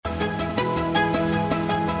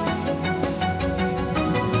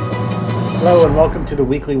Hello and welcome to the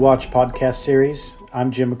Weekly Watch podcast series. I'm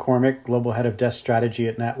Jim McCormick, Global Head of Desk Strategy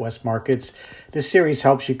at NatWest Markets. This series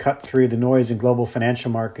helps you cut through the noise in global financial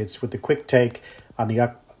markets with a quick take on the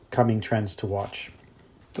upcoming trends to watch.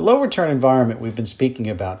 The low return environment we've been speaking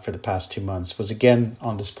about for the past 2 months was again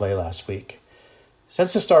on display last week.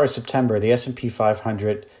 Since the start of September, the S&P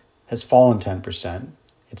 500 has fallen 10%.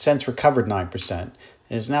 It's since recovered 9% and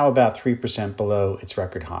is now about 3% below its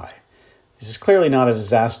record high. This is clearly not a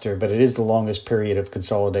disaster, but it is the longest period of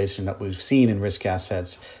consolidation that we've seen in risk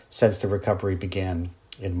assets since the recovery began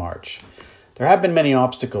in March. There have been many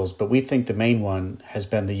obstacles, but we think the main one has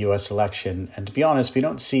been the U.S. election. And to be honest, we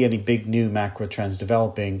don't see any big new macro trends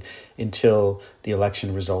developing until the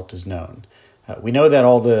election result is known. We know that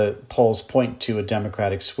all the polls point to a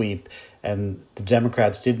Democratic sweep, and the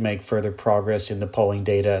Democrats did make further progress in the polling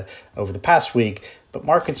data over the past week, but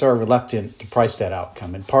markets are reluctant to price that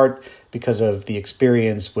outcome, in part because of the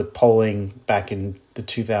experience with polling back in the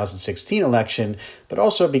 2016 election, but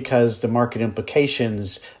also because the market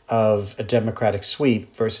implications of a Democratic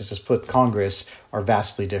sweep versus a split Congress are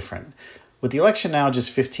vastly different. With the election now just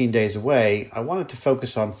 15 days away, I wanted to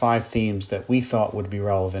focus on 5 themes that we thought would be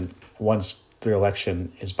relevant once the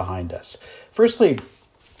election is behind us. Firstly,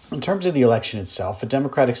 in terms of the election itself, a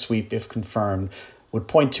Democratic sweep, if confirmed, would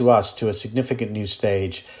point to us to a significant new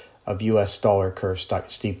stage of U.S. dollar curve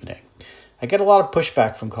steepening. I get a lot of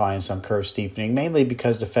pushback from clients on curve steepening, mainly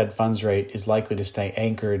because the Fed funds rate is likely to stay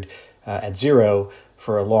anchored at zero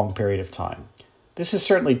for a long period of time. This is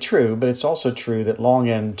certainly true, but it's also true that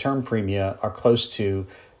long-end term premia are close to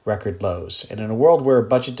record lows. And in a world where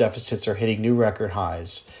budget deficits are hitting new record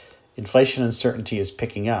highs, inflation uncertainty is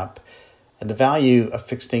picking up, and the value of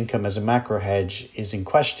fixed income as a macro hedge is in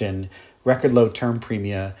question, record low term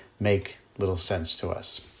premia make little sense to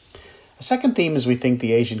us. A second theme is we think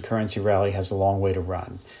the Asian currency rally has a long way to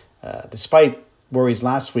run. Despite worries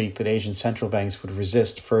last week that Asian central banks would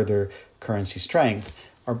resist further currency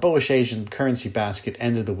strength, our bullish Asian currency basket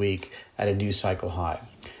ended the week at a new cycle high.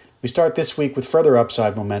 We start this week with further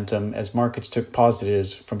upside momentum as markets took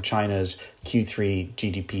positives from China's Q3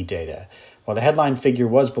 GDP data. While the headline figure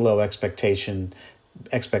was below expectations,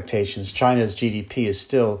 China's GDP is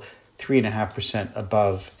still 3.5%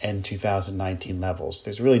 above end 2019 levels.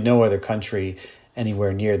 There's really no other country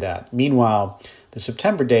anywhere near that. Meanwhile, the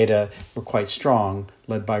September data were quite strong,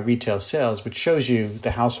 led by retail sales, which shows you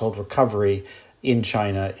the household recovery in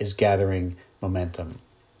China is gathering momentum.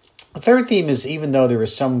 The third theme is even though there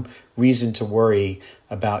is some reason to worry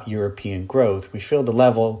about European growth, we feel the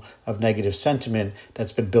level of negative sentiment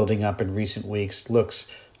that's been building up in recent weeks looks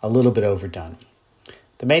a little bit overdone.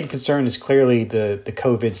 The main concern is clearly the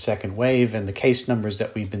COVID second wave, and the case numbers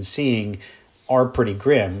that we've been seeing are pretty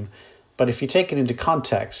grim. But if you take it into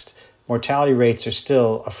context, mortality rates are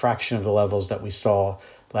still a fraction of the levels that we saw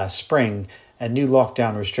last spring, and new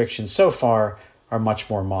lockdown restrictions so far are much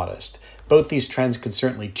more modest. Both these trends can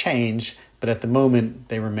certainly change, but at the moment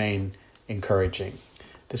they remain encouraging.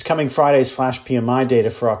 This coming Friday's flash PMI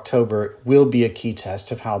data for October will be a key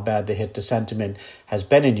test of how bad the hit to sentiment has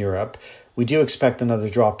been in Europe. We do expect another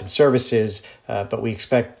drop in services, but we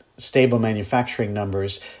expect stable manufacturing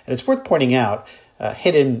numbers. And it's worth pointing out,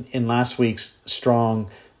 hidden in last week's strong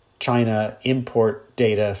China import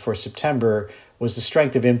data for September was the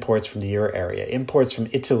strength of imports from the euro area. Imports from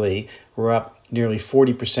Italy were up nearly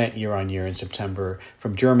 40% year on year in September.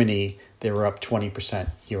 From Germany, they were up 20%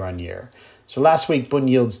 year on year. So last week, bund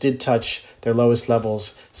yields did touch their lowest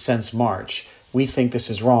levels since March. We think this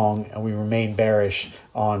is wrong, and we remain bearish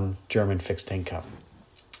on German fixed income.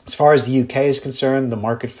 As far as the UK is concerned, the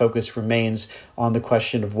market focus remains on the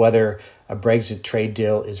question of whether a Brexit trade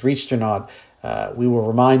deal is reached or not. We will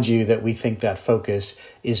remind you that we think that focus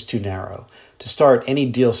is too narrow. To start, any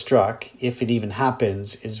deal struck, if it even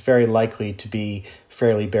happens, is very likely to be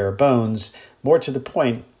fairly bare bones. More to the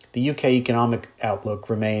point, the UK economic outlook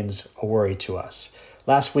remains a worry to us.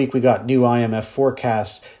 Last week, we got new IMF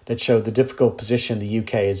forecasts that showed the difficult position the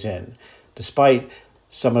UK is in. Despite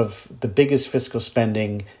some of the biggest fiscal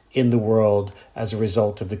spending in the world as a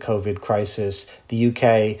result of the COVID crisis, the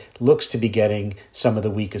UK looks to be getting some of the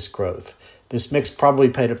weakest growth. This mix probably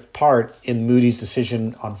played a part in Moody's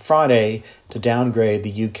decision on Friday to downgrade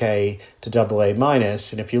the UK to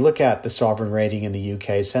AA-. And if you look at the sovereign rating in the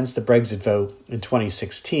UK since the Brexit vote in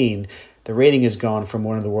 2016, the rating has gone from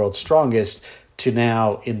one of the world's strongest to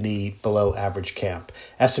now in the below average camp.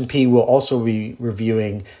 S&P will also be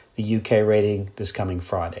reviewing the UK rating this coming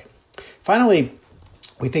Friday. Finally,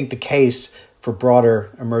 we think the case for broader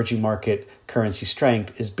emerging market currency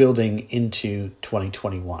strength is building into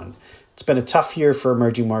 2021. It's been a tough year for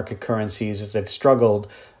emerging market currencies as they've struggled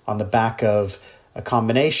on the back of a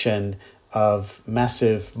combination of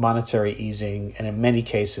massive monetary easing and in many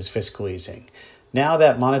cases fiscal easing. Now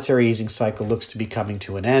that monetary easing cycle looks to be coming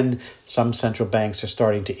to an end, some central banks are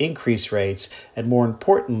starting to increase rates, and more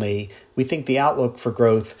importantly, we think the outlook for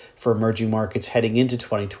growth for emerging markets heading into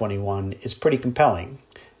 2021 is pretty compelling.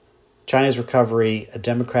 China's recovery, a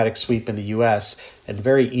democratic sweep in the U.S., and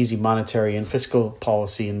very easy monetary and fiscal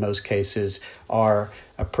policy in most cases are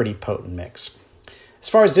a pretty potent mix. As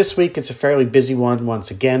far as this week, it's a fairly busy one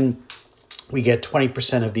once again. We get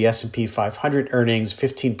 20% of the S&P 500 earnings,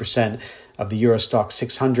 15% of the Euro Stoxx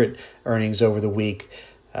 600 earnings over the week.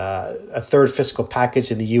 A third fiscal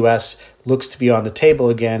package in the U.S. looks to be on the table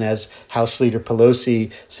again as House Leader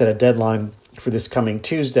Pelosi set a deadline for this coming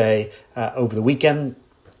Tuesday over the weekend.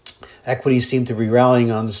 Equities seem to be rallying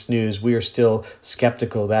on this news. We are still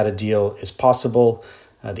skeptical that a deal is possible.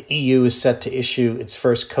 The EU is set to issue its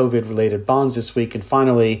first COVID-related bonds this week. And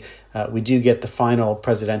finally, we do get the final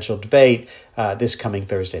presidential debate this coming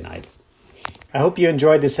Thursday night. I hope you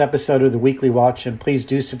enjoyed this episode of the Weekly Watch, and please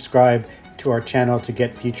do subscribe to our channel to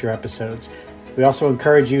get future episodes. We also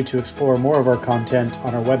encourage you to explore more of our content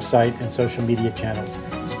on our website and social media channels.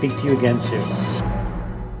 Speak to you again soon.